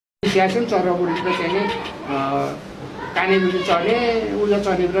स्यासन चराबुढीको चाहिँ नि कानेबुढी चढे उयो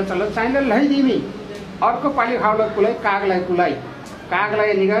चढेर चल चाहिँले लैदिमी अर्को पालि खाउलाई कुलाइ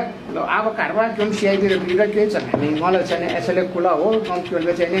कागलाई निगा ल अब घरमा जुन सिआइदिएर बिर के छ हामी मलाई चाहिँ यसैले कुला हो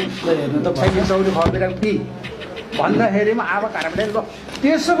कम्प्युटरले चाहिँ नि हेर्नु त छैन चौरी खबेर कि भन्दाखेरिमा अब घरबाट ल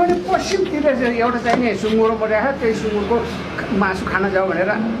त्यसो पनि पश्चिमतिर एउटा चाहिँ नि सुँगुर मर्याएको त्यही सुँगुरको मासु खान जाऊ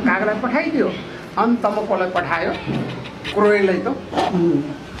भनेर कागलाई पठाइदियो अन्तमा कसलाई पठायो क्रोइलाई त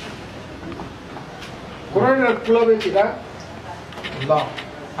क्रोइ क्लोबेतिर ल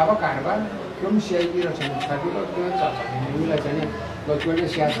अब घरमा जुन सिआइदिएर छ उसलाई चाहिँ नि गजले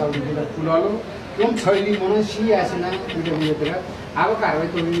स्या चौरीतिर पुलालो क्यों छैली मन सिआसेन मिठोतिर अब घरमै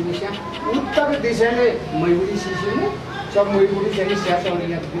तोडिने स्या उत्तर दिशाले मैबुडी सिसिने सब मैबुडी चाहिँ स्या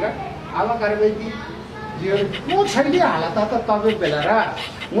चौरीतिर अब घरमै क्यों छैली हालत त तपाईँ बेला र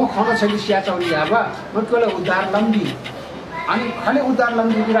म खाना छैली स्या चौरी अब म त्यसलाई उद्धार लम्बी अनि खालि उद्धार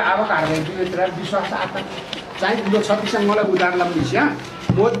लम्बीतिर अब घरमै दुईतिर विश्वास आता चाहिँ दुलो छत्तीसँग मलाई उद्धार लम्बी स्या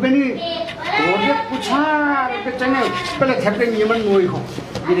मोद पनि रोडले पुछार चाहिँ पहिला ठ्याप्पै नियमन मोइखो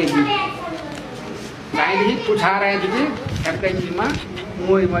गिरेगी चाहिँदेखि पुछार आएदेखि ठ्याप्पै नियममा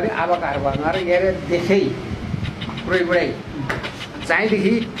मोइ मैले अब कारबार हेरेर देखेँ पुरै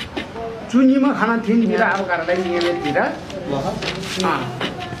चाहिँदेखि चुन्नीमा खाना थिइनतिर अब कारलाई नियमिततिर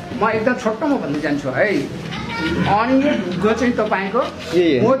म एकदम छोटोमा भन्दै जान्छु है अनि यो ढुङ्गो चाहिँ तपाईँको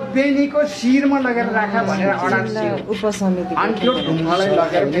मोदबेनीको शिरमा लगेर राख भनेर अर्डर थियो उपसमिति अनि त्यो ढुङ्गालाई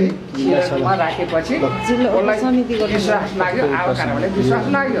लगेर शिरमा राखेपछि विश्वास लाग्यो अब कारबारलाई विश्वास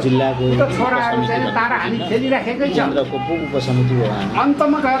लाग्यो त्यो छोराहरू चाहिँ तारा हामी खेलिराखेकै छ उपसमिति हो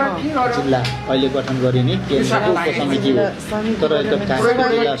अन्तमा गएर के गर्यो जिल्ला अहिले गठन गरिने केन्द्रको उपसमिति हो तर यो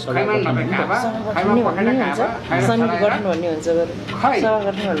जिल्ला समिति गठन भन्ने हुन्छ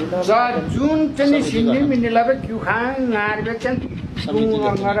जुन चाहिँ सिन्ने मिन्नेलाई क्यू खान नारबे चाहिँ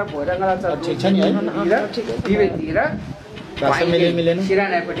गरा भोरंगला ठीक छ नि है टिबेतिर भाषा मिलेन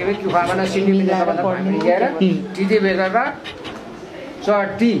सिरानापट्टि क्यू खाना सिन्ने मिन्ने सबभन्दा पानी गएर टिदे बेगर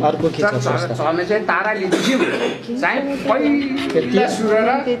चट्टी अर्को के छ समय चाहिँ तारा लिदियो चाहिँ पहिला सुरेर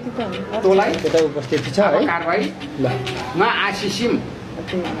तोलाई त्यता उपस्थिति छ है कारबाहीमा आशिसिम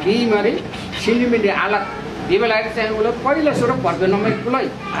बिमरी सिन्ने मिन्ने आलत बेला चाहिँ उले पहिला सुरु पर्व नमै कुलै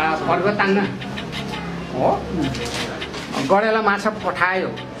पर्व तान्न हो गडेला माछा पठायो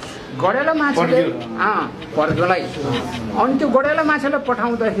गडेला माछाले पर्वलाई अनि त्यो गडेला माछालाई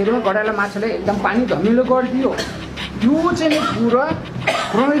पठाउँदाखेरि गडेला माछाले एकदम पानी धमिलो गरिदियो त्यो चाहिँ पुरा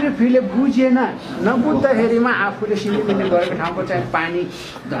क्रोइरोफिलले बुझेन नबुझ्दाखेरिमा आफूले सिन्ने गरेको ठाउँको चाहिँ पानी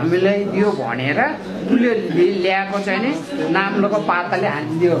धमिलाइदियो भनेर उसले ल्याएको चाहिँ नि नाम्लोको पाताले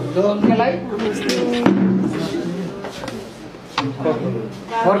हालिदियो त्यसलाई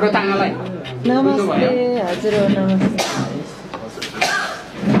फर्को ताङ्गालाई नमस्ते हजुर नमस्ते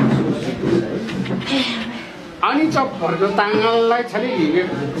अनि फर्को ताङ्गालाई छले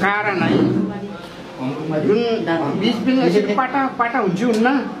हिँडेको कारण है जुन बिचबिच यसरी पाटा हुन्छ हुन्न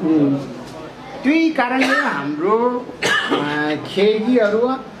त्यही कारणले हाम्रो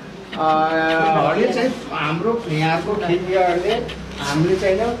खेतीहरूले चाहिँ हाम्रो यहाँको खेतीहरूले हामीले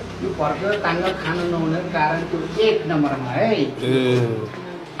चाहिँ यो फर्को ताङ्गा खान नहुने कारण त्यो 1 नम्बरमा है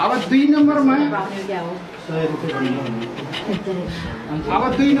अब 2 नम्बरमा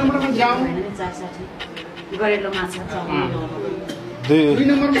जाउँ गरेलो माछा चल्नु 2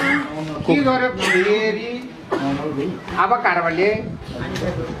 नम्बरमा के गर्यो फेरि अब कारबारले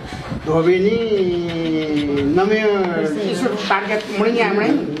धोबिनी नमे यसो टार्गेट मुनि आमै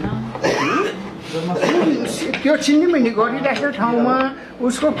त्यो छिन्नी मिन्नी गरिराखेको ठाउँमा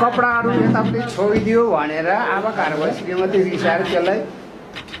उसको कपडाहरू यतापट्टि छोइदियो भनेर अब कारबार श्रीमती रिसाएर त्यसलाई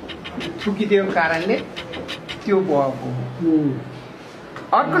थुकिदियो कारणले त्यो भएको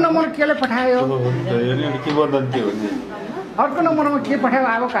अर्को नम्बर केले पठायो अर्को नम्बरमा के पठायो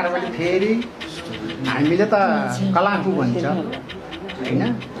अब कारबारले फेरि हामीले त कलाकु भन्छ हैन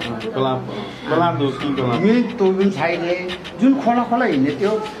तोबिन छाइले जुन खोला हिँड्ने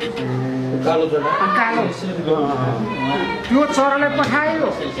त्यो कालो त्यो चरालाई पठायो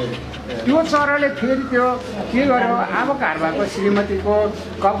त्यो चराले फेरि त्यो के गर्यो अब घरबाको श्रीमतीको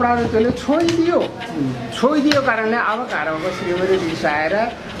कपडाहरू त्यसले छोइदियो कारणले अब घरबाको श्रीमती रिसाएर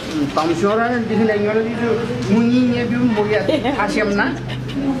तम्सोरादेखि मुइने बिउ मोया थास्यम न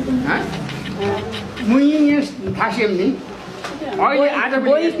मुइने थास्यम नि अहिले आज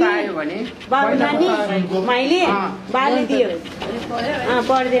यस्तो आयो भने मैले बाली दियो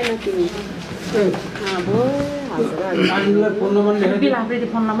पढ्दैन तिमी फोन नम्बर लेखेर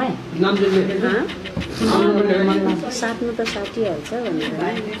फोन नम्बर नाम साट्नु त साटिहाल्छ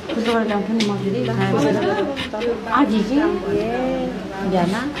भनेर कुटोबाट ल्याउँथ्यो नि मजुरी आधी चाहिँ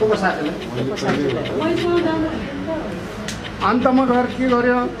बिहान अन्तमा गएर के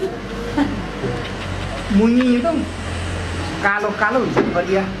गर्यो मुनि त कालो कालो हुन्छ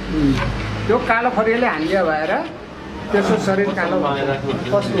फरिया त्यो कालो फरियाले हानिदियो भएर त्यसको शरीर कालो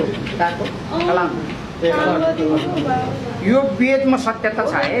कसको काको यो वेदमा सत्यता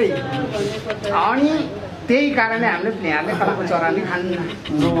छ है अनि त्यही कारणले हामीले प्लेयरले कलाको चराले खान्न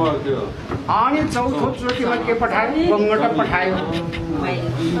अनि चौथो चोटिमा के पठायो गङ्गटा पठायो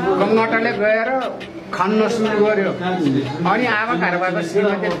गङ्गटाले गएर खन्न सुरु गर्यो अनि आमा घरबाट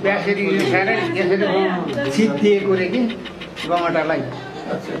श्रीमती प्यासेरी उठाएर यसरी छिदिएको रे कि गङ्गटालाई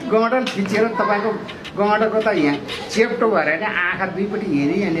गङ्गटाले खिचेर तपाईँको गङ्गटाको त यहाँ चेप्टो भएर नि आँखा दुईपट्टि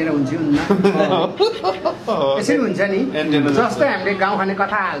हेरी यहाँनिर हुन्छ हुन्न यसरी हुन्छ नि जस्तै हामीले गाउँ खाने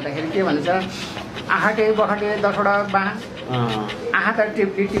कथा हाल्दाखेरि के भन्छ आँखाटे बखटे 10वटा बा आँखा त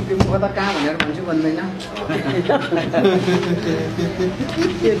टिप्टी टिप्टी मुख त कहाँ भनेर भन्छु भन्दैन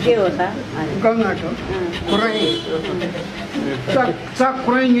त्यो के हो त गङ्गट हो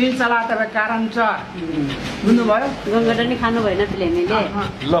कुरै यही चलाएर कारण छ बुझ्नुभयो गङ्गट नि खानु भएन प्लेनले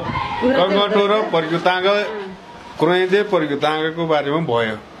ल गङ्गटो र परिगुताङ्ग कुरैदे परिगुताङ्गको बारेमा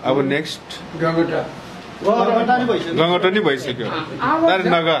भयो अब नेक्स्ट गङ्गट नि भइसक्यो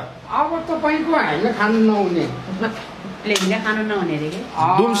अब तपाईँको हामीले खानु नहुने प्लेनले खानु नहुने रे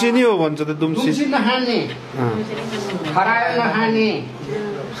दुम्सी नि हो भन्छ त दुम्सी नखाने खरायो नखाने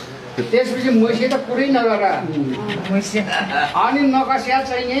त्यसपछि मैसे त पुरै नगर अनि नकसिया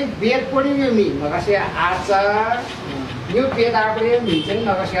चाहिँ बेद पढ्यो नि नकसिया आचार यो बेद आएको चाहिँ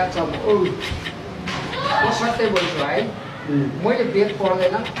नकसिया छ म सत्य बोल्छु है मैले बेद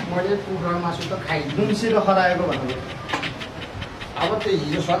पढ्दैन मैले कुखुरा मासु त खाइ दुम्सी र खरायोको भन्नु अब त्यो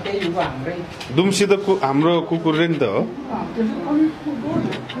हिजो सत्य युगको हाम्रै दुम्सी त हाम्रो कुकुर रे नि त हो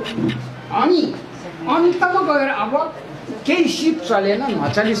अनि अन्तमा गएर अब केही सिप चलेन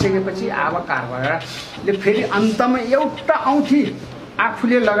नचलिसकेपछि अब कारबारले फेरि अन्तमा एउटा औँठी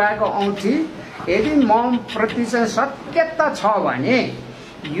आफूले लगाएको औँठी यदि म प्रति चाहिँ सत्यता छ भने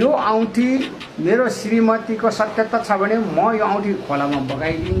यो औँठी मेरो श्रीमतीको सत्यता छ भने म यो औँठी खोलामा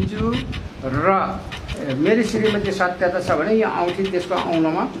बगाइदिन्छु र मेरो श्रीमती सत्यता छ भने यो औँठी त्यसको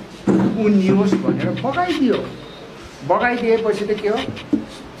औँलामा उनियोस् भनेर बगाइदियो बगाइदिएपछि त के हो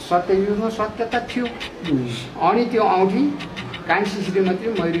सत्ययुगमा सत्यता थियो अनि त्यो औँठी कान्छी श्रीमती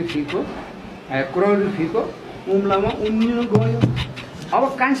मैरुफीको क्रौरुफीको उम्लामा उन्निनु गयो अब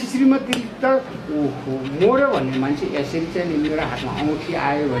कान्छी श्रीमती त ओहो मर्यो भन्ने मान्छे यसरी चाहिँ मेरो हातमा औँठी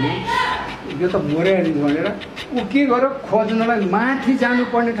आयो भने यो त मर्यो भनेर ऊ के गर्यो खोज्नलाई माथि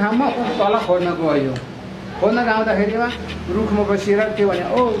जानुपर्ने ठाउँमा ऊ तल खोज्न गयो खोज्न जाँदाखेरिमा रुखमा बसेर के भने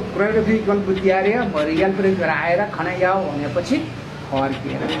ओ क्रौरुफी बुद्धि आएर भरियाल प्रयोग गरेर आएर खनाइयाओ भनेपछि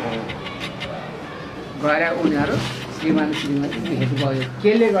फर्केर गएर उनीहरू श्रीमान श्रीमती भेट भयो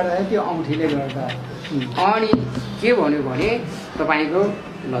केले गर्दाखेरि त्यो औँठीले गर्दा अनि के भन्यो भने तपाईँको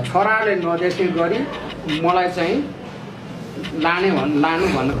छोराले नदेखे गरी मलाई चाहिँ लानु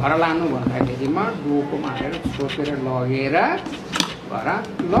घर लानु भन्दाखेरिमा डोकोमा हालेर छोपेर लगेर घर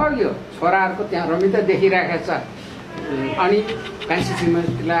लग्यो छोराहरूको त्यहाँ रमिता देखिराखेको छ अनि कान्छी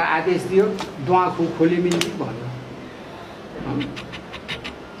श्रीमतीलाई आदेश दियो दुवाखु खोलिमिन्ती भन्यो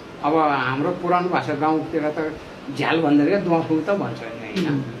अब हाम्रो पुरानो भाषा गाउँतिर त झ्याल भन्दा क्या दुवाफुङ त भन्छ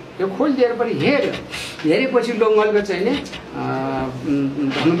होइन त्यो खोलिदिएर पनि हेऱ्यो हेरेपछि लोङ्गलको चाहिँ नि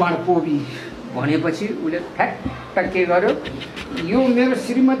धनुबाड पोबी भनेपछि उसले ठ्याक्क के गर्यो यो मेरो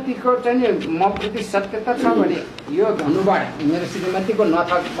श्रीमतीको चाहिँ नि म प्रति सत्यता छ भने यो धनुबाड मेरो श्रीमतीको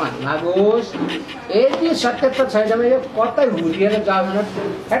नथकमा लागोस् यदि सत्यता छैन भने यो कतै हुर्किएर जाओ भनेर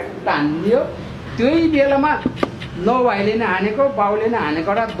ठ्याक्क हानिदियो त्यही बेलामा नौ भाइले नै हानेको बाउले नै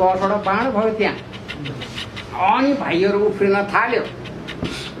हानेको र 10वटा बाण भयो त्यहाँ अनि भाइहरू उफ्रिन थाल्यो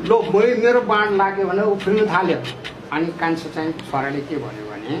लो मेरो बाण लाग्यो भनेर उफ्रिन थाल्यो अनि कान्छो चाहिँ छोराले के भन्यो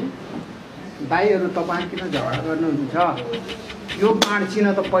भने दाइहरू तपाईँ किन झगडा गर्नुहुन्छ यो बाण चिन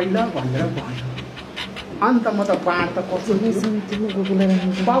त पहिला भनेर भन्यो अन्त म त बाण त कस्तो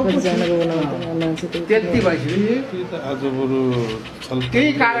त्यति भइसक्यो त्यही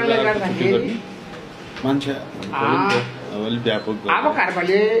कारणले गर्दाखेरि मान्छे अब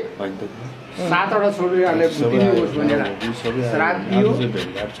कार्बाले 7वटा छोरीहरूले भुटिनुहोस् भनेर श्राद्ध दियो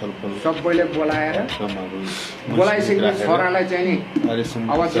सबैले बोलाइसकेपछि छोरालाई चाहिँ नि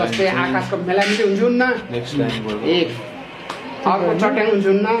अब जस्तै आकाशको मेलामिली हुन्छन् एक अर्को चट्याङ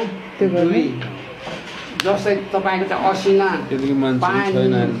हुन्छन् दुई जस्तै तपाईँको चाहिँ असिना पानी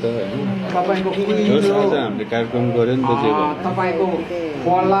तपाईँको कार्यक्रम गर्यो नि त तपाईँको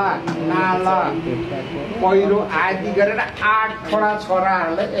खोला नाला पहिरो आदि गरेर 8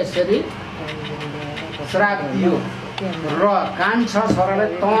 छोराहरूलाई यसरी श्राप दियो र कान्छा छोरालाई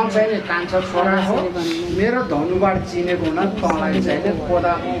तँ चाहिँ कान्छा छोरा हो मेरो धनुबाट चिनेको हुन तँलाई चाहिँ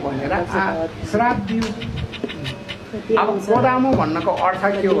कोदामो भनेर श्राप दियो। अब कोदामो भन्नको अर्थ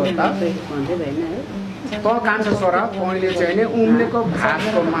के हो त त कान्छा छोरा तैँले चाहिँ नि उम्लेको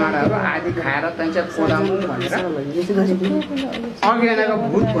भातको माडाहरू आदि खाएर तँ चाहिँ कोदामो भनेर अज्ञानको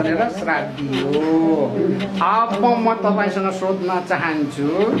भूत भनेर श्राप दियो। अब म तपाईँसँग सोध्न चाहन्छु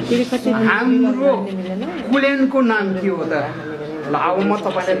हाम्रो कुलेनको नाम के हो त? ल अब म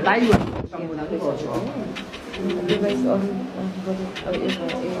तपाईँलाई दाइ सम्बोधन गर्छु।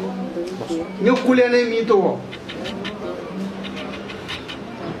 यो कुलेनै मितो हो।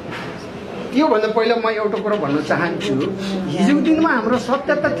 यो भन्दा पहिला म एउटा कुरा भन्न चाहन्छु। हिजोको दिनमा हाम्रो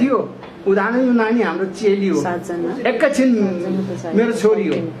सत्यता थियो। उदाहरण यो नानी हाम्रो चेली हो, एकैछिन मेरो छोरी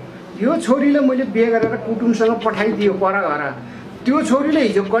हो। यो छोरीलाई मैले बिहे गरेर कुटुम्बसँग पठाइदियो पर घर। त्यो छोरीले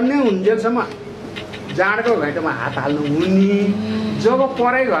हिजो कन्या हुन्जेलसम्म जाँडको घैँटोमा हात हाल्नु हुने। जब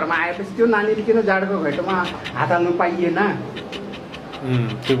परै घरमा आएपछि त्यो नानीले किन जाँडको घैँटोमा हात हाल्नु पाइएन?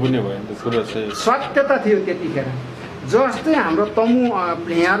 त्यो पनि भयो नि त, कुरा चाहिँ सत्यता थियो त्यतिखेर। जस्तै हाम्रो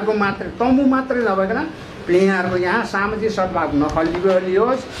प्लेयरको तमु मात्रै नभइकन प्लेयरको यहाँ सामाजिक सद्भाव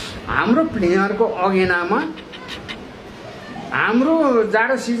नखलियोस्। हाम्रो प्लेयरको अगेनामा हाम्रो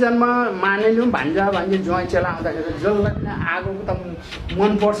जाडो सिजनमा मानिलिउँ भान्जा भान्जी ज्वाइँ चेला आउँदाखेरि जसलाई पनि आगोको त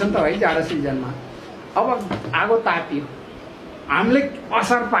मनपर्छ नि त है जाडो सिजनमा। अब आगो ताप्यो, हामीले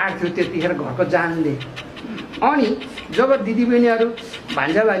असर पार्थ्यो त्यतिखेर घरको जानले। अनि जब दिदीबहिनीहरू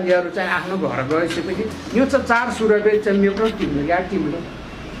भान्जा भान्जीहरू चाहिँ आफ्नो घर गइसकेपछि यो चाहिँ 4 सुरबे चाहिँ मेरो टिम्लो या टिम्लो,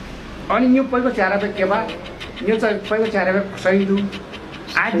 अनि यो पहिलो 4 रुपियाँ केवा, यो चाहिँ पहिलो 4 रुपियाँ सैदु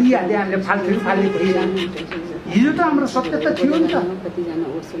आदि आदि हामीले फाल्थ्यौँ। हिजो त हाम्रो सत्यता थियो नि त। कतिजना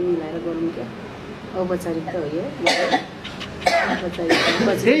ओर्छन् मिलाएर गरौँ क्या, औपचारिक त हो यो।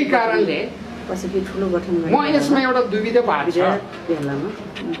 त्यही कारणले कसैले ठुलो गठन म यसमा एउटा दुविधा भएको छ।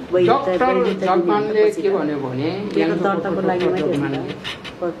 डाक्टर जगमानले के भन्यो भने दर्ताको लागि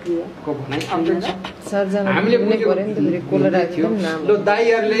हामीले बुझेको ल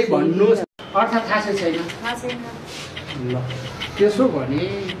दाइहरूले भन्नुहोस् अर्थ थाहा छैन। ल त्यसो भने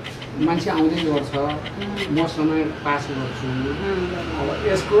मान्छे आउँदै गर्छ, म समय पास गर्छु। अब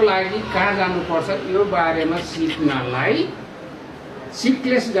यसको लागि कहाँ जानुपर्छ यो बारेमा सिक्नलाई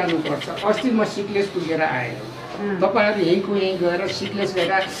सिक्लेस जानुपर्छ। अस्ति म सिक्लेस पुगेर आएँ। तपाईँहरू यहीँको यहीँ गएर सिक्लेस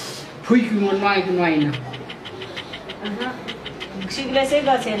गएर फुइक्यु नुहाइन सिक्लेसै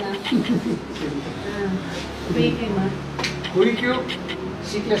गएन फुइक्यु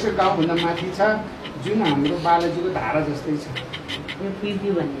सिक्लेसको गाउँभन्दा माथि छ, जुन हाम्रो बालाजीको धारा जस्तै छ। यो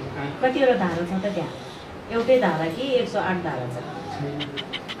फुइक्यु भन्ने कतिवटा धारा छ त त्यहाँ? एउटै धारा कि 108 धारा छ?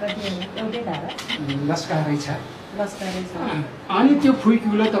 कतिवटा? एउटै धारा लस्कारै छ। लस्कारै। अनि त्यो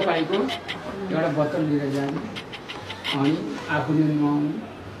फुइक्युलाई तपाईँको एउटा बोतल लिएर जाने, अनि आफूले नुहाउनु,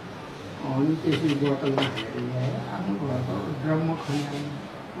 अनि त्यसरी बोतलमा हालेर ल्याएर आफ्नो घरको ड्रममा खनाल्नु,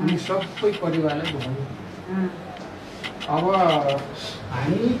 अनि सबै परिवारलाई भयो। अब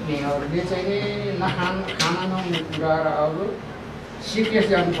हामी प्लेयरहरूले चाहिँ खाना नहुने कुरा र अब सिक्लेस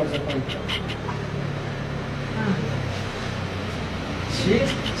जानुपर्छ पहिला।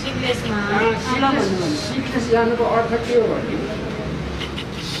 सिक्लेस जानुको अर्थ के हो भने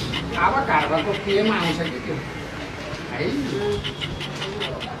अब कारबारको केमा आउँछ कि त्यो है।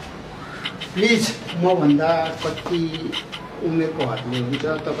 प्लिज मभन्दा कति उमेरको हदले हुन्छ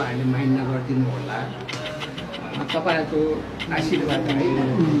तपाईँहरूले माइन्ड नगरिदिनु होला, तपाईँहरूको आशीर्वाद है।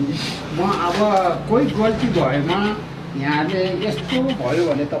 म अब कोही गल्ती भएमा यहाँले यस्तो भयो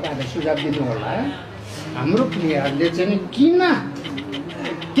भने तपाईँहरूले सुझाव दिनु होला। हाम्रो प्लेयरले चाहिँ किन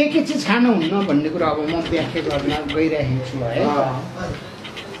के चिज खानुहुन्न भन्ने कुरा अब म व्याख्या गर्न गइरहेको छु है।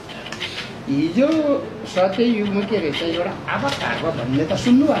 हिजो सत्य युगमा के रहेछ एउटा आबा कारबा भन्ने त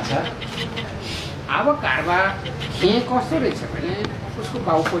सुन्नु भएको छ। आबा कारबा कस्तो रहेछ भने उसको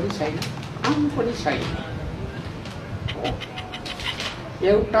बाउ पनि छैन, आउनु पनि छैन।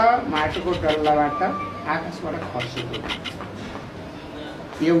 एउटा माटोको डल्लाबाट आकाशबाट खसेको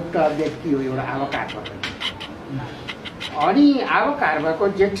एउटा व्यक्ति हो एउटा आबा कारबा। अनि आबा कारबाको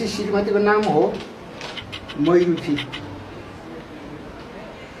जेठी श्रीमतीको नाम हो मैरुफी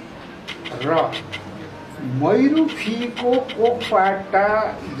र मैरुफीको कोखबाट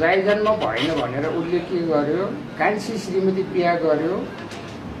जाय जन्म भएन भनेर उसले के गर्यो, कान्छी श्रीमती बिहा गर्यो।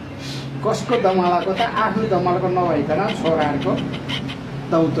 कसको दमालाको त आफ्नो दमालाको नभइकन छोराहरूको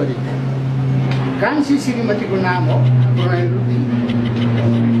दौतरी। कान्छी श्रीमतीको नाम हो मैरुफी।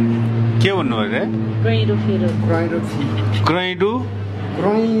 के भन्नुभयो रे? मैरुफी।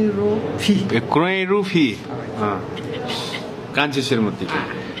 क्रोइरुफी कान्छी श्रीमती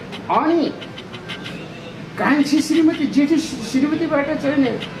अनि कान्छी श्रीमती जेठी श्रीमतीबाट चाहिँ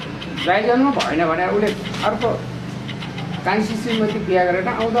नि गाईजन्म भएन भने उसले अर्को कान्छी श्रीमती बिहा गरेर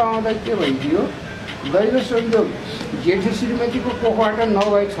आउँदा आउँदा के भइदियो दैव संयोग जेठी श्रीमतीको कोखबाट 9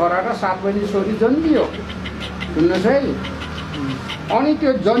 भाइ छोरा र 7 बहिनी छोरी जन्मियो सुन्नुहोस् है। अनि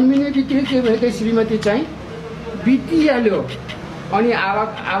त्यो जन्मिने बित्तिकै के भयो त्यो श्रीमती चाहिँ बितिहाल्यो। अनि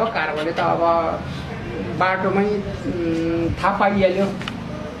अब कारबारले त अब बाटोमै थाहा पाइहाल्यो।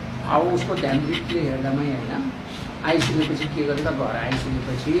 अब उसको ध्यान बित्तिले हेर्दामै होइन आइसकेपछि के गर्यो त घर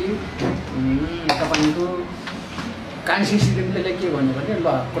आइसकेपछि तपाईँको कान्छी श्रीमतीले के भन्यो भने ल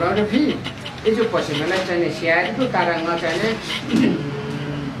क्रोइरुफी यो पसिनालाई चाहिने स्याहारको कारण नचाहिने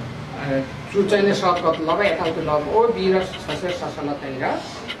चुचाहिने सर्कत लगा यताउति लग ओ बिर ससे ससलतैर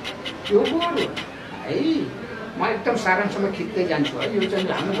त्यो गोरु है म एकदम सारांशमा खिच्दै जान्छु है। यो चाहिँ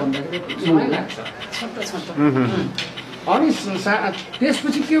हाम्रो भन्दाखेरि समय लाग्छ। अनि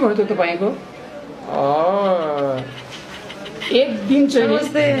त्यसपछि के भयो त तपाईँको एक दिन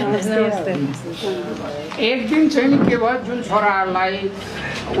चाहिँ के भयो जुन छोराहरूलाई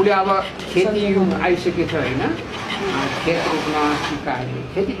उसले अब खेती आइसकेको थियो होइन खेत रोप्न सिकायो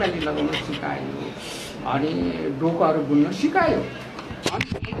खेतीपाती लगाउन सिकायो अनि डोकाहरू बुन्न सिकायो। अनि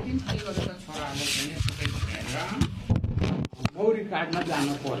एक दिन के गर्छ छोराहरूलाई मौरी काट्न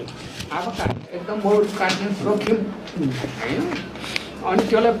जानु पर्यो। अब एकदम मौरी काट्न सक्यौँ होइन। अनि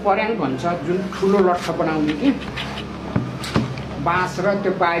त्यसलाई पर्याङ भन्छ जुन ठुलो लट्ठा बनाउने कि बाँस र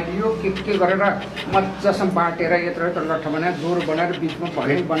त्यो बाँडियो के गरेर मजासँग बाटेर यत्रो यत्रो लट्ठा बनाएर दोहोरो बनाएर बिचमा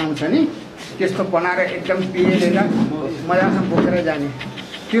भर्याङ बनाउँछ नि त्यस्तो बनाएर एकदम पिलेर मजासँग बोकेर जाने।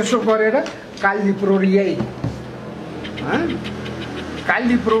 त्यसो गरेर कालीप्रो ल्याइ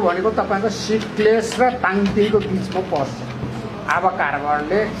कालीप्रो भनेको तपाईँको सिक्लेस र ताङतिङको बिचमा पर्छ। अब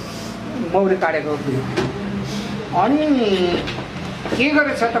कारबारले मौरी काटेको थियो। अनि के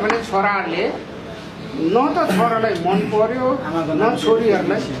गरेछ त भने छोराहरूले न त छोरालाई मन पर्यो न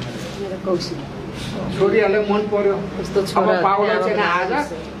छोरीहरूलाई मन पर्यो। अब बाउलाई चाहिँ आज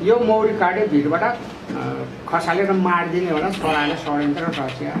यो मौरी काट्यो भिडबाट खसालेर मारिदिने भनेर छोराले षड्यन्त्र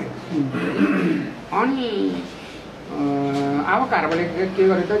रच्यो। अनि अब कारबारले के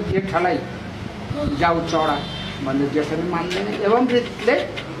गर्यो त जेठालाई जाऊ चढा भन्दा जेठाले मान्दैन। एवं रीतिले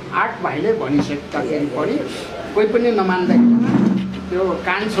 8 भाइले भनिसक्दाखेरि पनि कोही पनि नमान्दैन। त्यो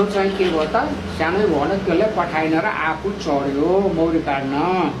कान्छो चाहिँ के भयो त सानै भयो भने त्यसलाई पठाएन र आफू चढ्यो मौरी काट्न।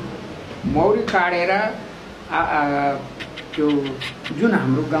 मौरी काटेर त्यो जुन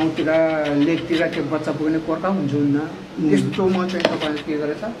हाम्रो गाउँतिर लेकतिर त्यो बच्चा पुग्ने कोर्का हुन्छ हुन्न त्यस्तोमा चाहिँ तपाईँले के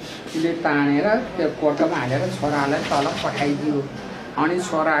गरेछ त्यसले तानेर त्यो कोर्कामा हालेर छोराहरूलाई तल पठाइदियो। अनि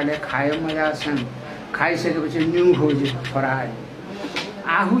छोराहरूले खायो मजासँग खाइसकेपछि न्यु खोज्यो छोराहरूले।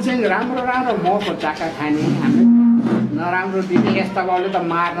 आफू चाहिँ राम्रो राम्रो मको चाका खाने हामी नराम्रो दिने यस्ता बाउले त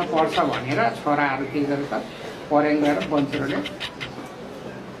मार्न पर्छ भनेर छोराहरू के गर्यो त पर्याङ गएर बन्चरोले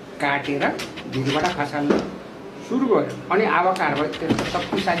काटेर भिडबाट खसाल्न सुरु गर्यो। अनि अब कारबार त्यस्तो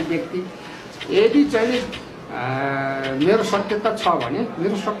शक्तिशाली व्यक्ति यदि चाहिँ मेरो शक्ति त छ भने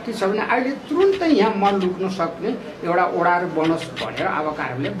मेरो शक्ति छ भने अहिले तुरुन्तै यहाँ मल लुक्न सक्ने एउटा ओडार बनोस् भनेर अब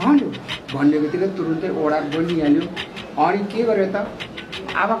कारबारले भन्यो। भन्ने बित्तिकै तुरुन्तै ओडार बनिहाल्यो। अनि के गर्यो त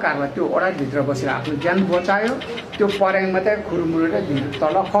अब कारबार त्यो ओडारभित्र बसेर आफ्नो ज्यान बचायो। त्यो पर्याङमा चाहिँ खुरुमुरेर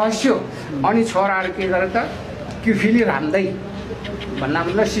तल खस्यो। अनि छोराहरू के गर्यो त किफिली राम्दै भन्दा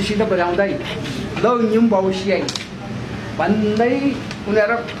मतलब सिसिलो बजाउँदै ल न्युम बाउसियाई भन्दै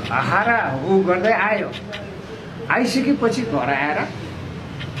उनीहरू हारा हो गर्दै आयो। आइसकेपछि घर आएर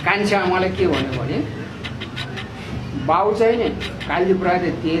कान्छी आमालाई के भन्यो भने बाउ चाहिँ नि कालीप्राले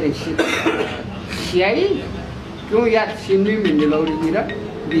तेरे सियाई क्यों या सिन्धी मिन्डी लौरीतिर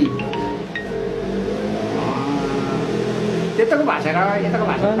बि त्यताको भाषा र यताको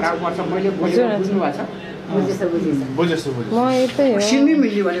भाषा खराब पर्छ। मैले बोलेको बुझ्नु भएको छ? सिन्धी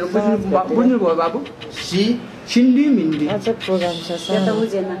मिन्डी भनेको बुझ्नुभयो बाबु? सिन्धी मिन्डी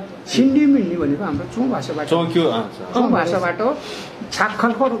सिन्धी मिन्डी भनेको हाम्रो चौँ भाषाबाट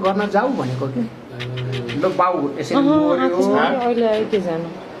छाकखलखोर गर्न जाऊ भनेको के ल बाउ यसरी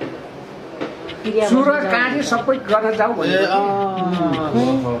सुर काँडी सबै गर्न जाऊ भनेको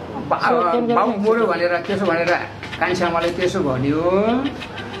बाउ मर्यो भनेर त्यसो भनेर कान्छी आमाले त्यसो भन्यो।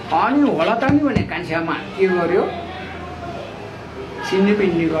 अनि होला त नि भने कान्छी आमा के गर्यो सिन्धी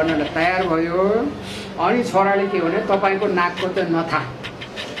मिन्डी गर्नलाई तयार भयो। अनि छोराले के भन्यो तपाईँको नाकको त नथा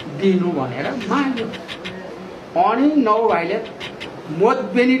दिनु भनेर माग्यो। अनि 9 भाइले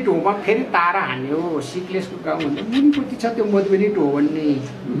मोदबेनी ढोमा फेरि तारा हान्यो। सिक्लेसको गाउँ भन्दा मुनिपट्टि छ त्यो मोदबेनी ढो भन्ने।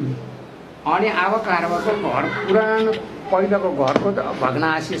 अनि अब कारबारको घर पुरानो पहिलाको घरको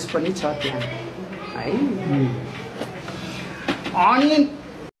भग्नावशेष पनि छ त्यहाँ है। अनि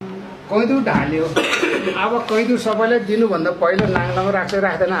कैदु ढाल्यो। अब कैदु सबैलाई दिनुभन्दा पहिला नाङ्लामा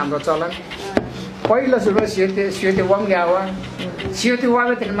राख्दैन हाम्रो चलन। पहिलो सुरुमा सेते वाम गया हुआ सेते वाम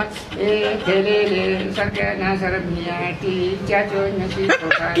तेलमा ए खेले सरके नासर मियाटी च्याचो नसी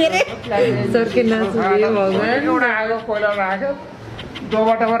सरके नास भगवान एउटा आगो पहिला राख्यो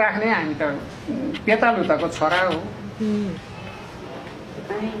दोबाटोमा राख्ने हामी त पेतालुताको छोरा हो।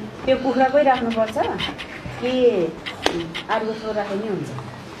 त्यो कुखुराकै राख्नुपर्छ कि अर्को राख्ने हुन्छ?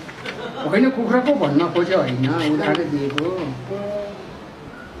 होइन कुखुराको भन्न खोज्यो होइन उदाहरण दिएको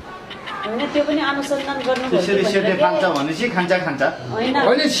होइन त्यो पनि अनुसन्धान गर्नु त्यसरी सेते खान्छ भनेपछि खान्छ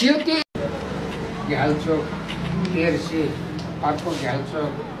होइन सेते घ्याल्चोक तेर्से अर्को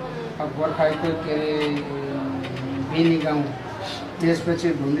घ्याल्चोक गोर्खाको के अरे बेनी गाउँ त्यसपछि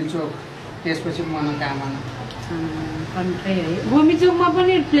भुम्रीचोक त्यसपछि मनोकामना भूमिचोकमा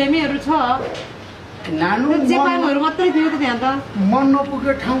पनि फ्लेमेहरू छ नानो चेपाङहरू मात्रै थियो त त्यहाँ त मन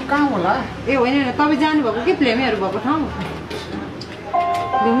नपुगेको ठाउँ कहाँ होला? ए होइन तपाईँ जानुभएको कि फ्लेमेहरू भएको ठाउँ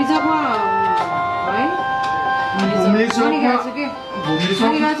भूमिचोकमा है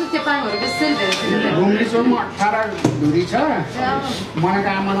चेपाङहरू बेसी भुम्रीचोकमा 18 धुरी छ,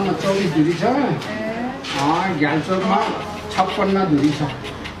 मनोकामनामा 24 धुरी छ, घ्याल्चोकमा 56 धुरी छ।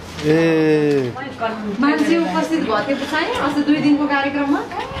 ए मान्छे उपस्थित भयो त्यो पुछाएँ अस्ति 2 दिनको कार्यक्रममा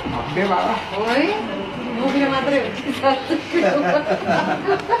भव्य बाबा है बोकेर मात्रै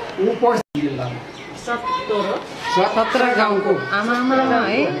हो 17 गाउँको आमा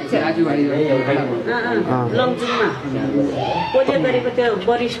है दाजुभाइ लङजुङमा कसले गरेको त्यो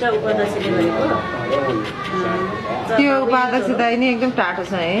वरिष्ठ उपाध्यक्षले गरेको त्यो उपाध्यक्ष दाइ नि एकदम टाटो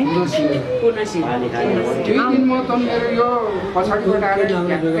छ है पूर्णसिंह दुई दिन म त मेरो यो पछाडिबाट आएर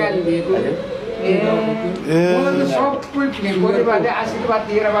लिएको सबै गोलीबाले आशीर्वाद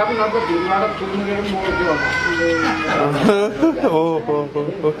दिएर भए पनि नत्र भिडबाट पुग्नुले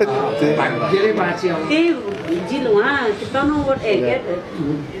भाग्यले बाँचे। त्यही जिल उहाँ तनहुबाट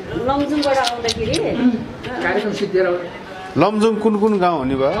लङजुङबाट आउँदाखेरि कार्यक्रम सिद्धिएर लमजुङ कुन गाउँ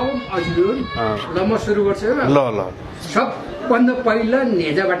हुने भयो? हजुर ल म सुरु गर्छु ल सबभन्दा पहिला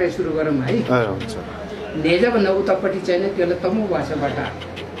नेजाबाटै सुरु गरौँ है। हुन्छ नेजाभन्दा उतापट्टि चाहिँ त्यसलाई तमु भाषाबाट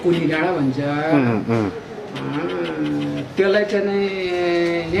कुली डाँडा भन्छ, त्यसलाई चाहिँ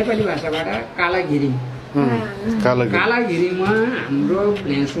नेपाली भाषाबाट कालाघिरिङ। कालाघिरिङमा हाम्रो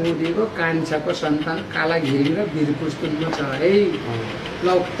भ्लेसुदिएको कान्छाको सन्तान कालाघिरिङ र वीरपुस्तुलमा छ है। ल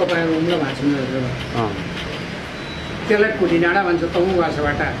तपाईँहरू उम्र भाषणहरू त्यसलाई कुली डाँडा भन्छ तमु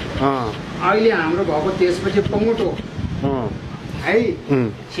भाषाबाट। अहिले हाम्रो भएको त्यसपछि पङ्गुटो है,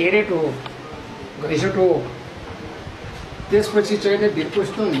 सेरेटो, घैसटो, त्यसपछि चाहिँ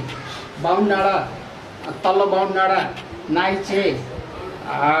भिरपुस्तुन, बाहुन डाँडा, तल्लो बाहुन डाँडा, नाइचे,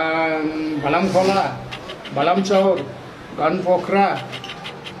 भलमखोला, भलमचौर, घनपोखरा,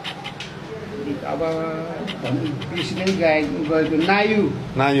 अब बिर्सिनै गएको नायु,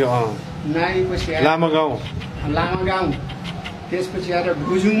 नायुपछि लामा गाउँ, त्यसपछि आएर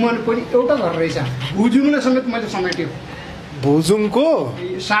भुजुङमा पनि एउटा घर रहेछ। भुजुङलाई समेत मैले समेट्यो। भुजुङको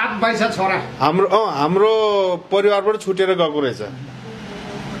 7 भाइ छ छोरा। हाम्रो परिवारबाट छुटेर गएको रहेछ।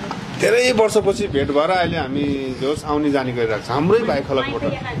 धेरै वर्षपछि भेट भएर अहिले हामी जोस आउने जाने गरिरहेको छ हाम्रै भाइ खलकबाट।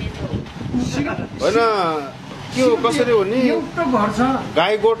 होइन त्यो कसरी हो नि एउटा घर छ,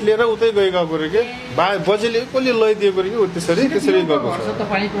 गाई गोठ लिएर उतै गएको रे के बजेले कसले लैदिएको रे कि त्यसरी गएको छ।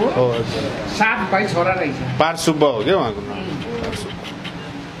 तपाईँको 7 भाइ छोरा रहेछ। पार सुब्बा हो क्या उहाँको नाम?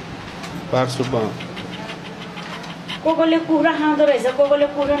 पार सुब्बा। कसले कुखुरा खाँदो रहेछ, कसले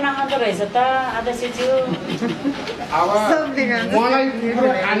कुखुरा नखाँदो रहेछ त आदर्शज्यू। अब मलाई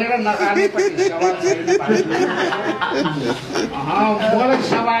कुखुरा खानेर नखाने पनि सवाल छैन। मलाई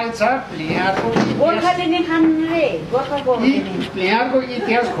सवाल छ प्लेयरको गोर्खाले नै खाने रे, गोर्खाको प्लेयरको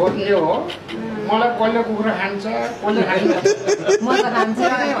इतिहास खोज्ने हो। मलाई कसले कुखुरा खान्छ, कसले खान्छ? म त खान्छु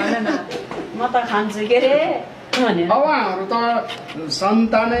भन न। म त खान्छु के रे भने। अब हाम्रो त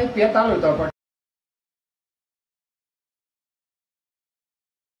सन्तानै पेताल हो त